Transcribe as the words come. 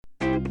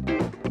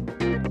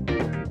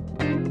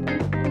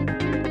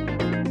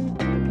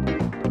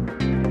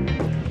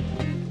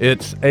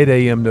It's 8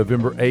 a.m.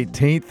 November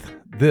 18th.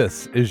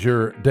 This is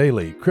your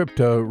daily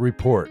crypto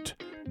report.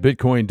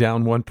 Bitcoin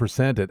down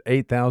 1% at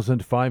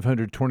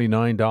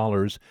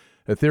 $8,529.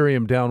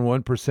 Ethereum down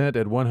 1%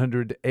 at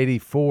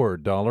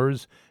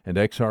 $184. And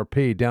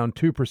XRP down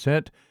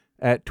 2%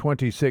 at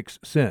 26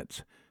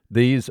 cents.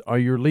 These are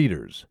your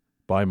leaders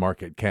by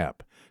market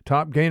cap.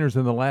 Top gainers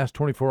in the last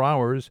 24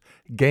 hours,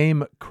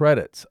 Game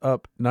Credits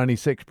up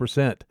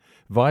 96%,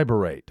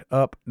 Viberate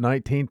up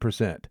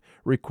 19%,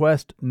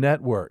 Request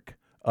Network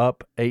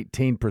up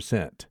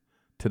 18%.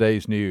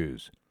 Today's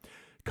news.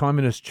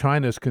 Communist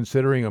China is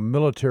considering a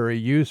military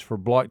use for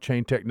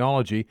blockchain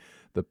technology.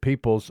 The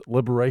People's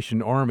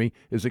Liberation Army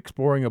is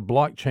exploring a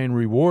blockchain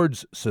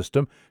rewards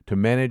system to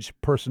manage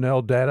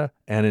personnel data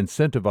and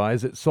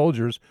incentivize its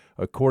soldiers,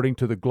 according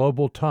to the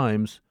Global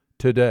Times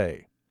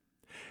today.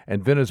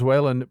 And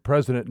Venezuelan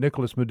President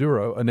Nicolas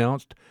Maduro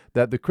announced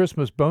that the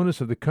Christmas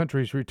bonus of the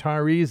country's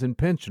retirees and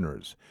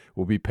pensioners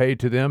will be paid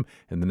to them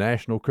in the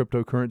national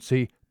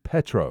cryptocurrency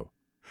Petro.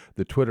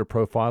 The Twitter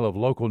profile of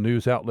local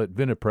news outlet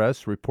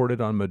Venepress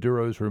reported on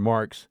Maduro's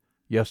remarks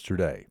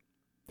yesterday.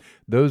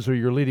 Those are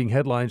your leading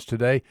headlines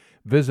today.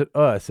 Visit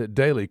us at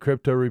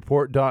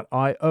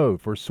dailycryptoreport.io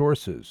for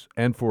sources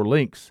and for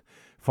links.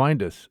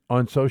 Find us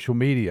on social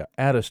media,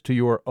 add us to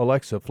your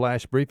Alexa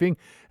flash briefing,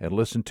 and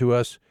listen to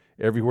us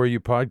everywhere you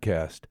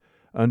podcast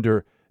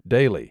under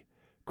Daily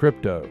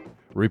Crypto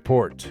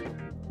Report.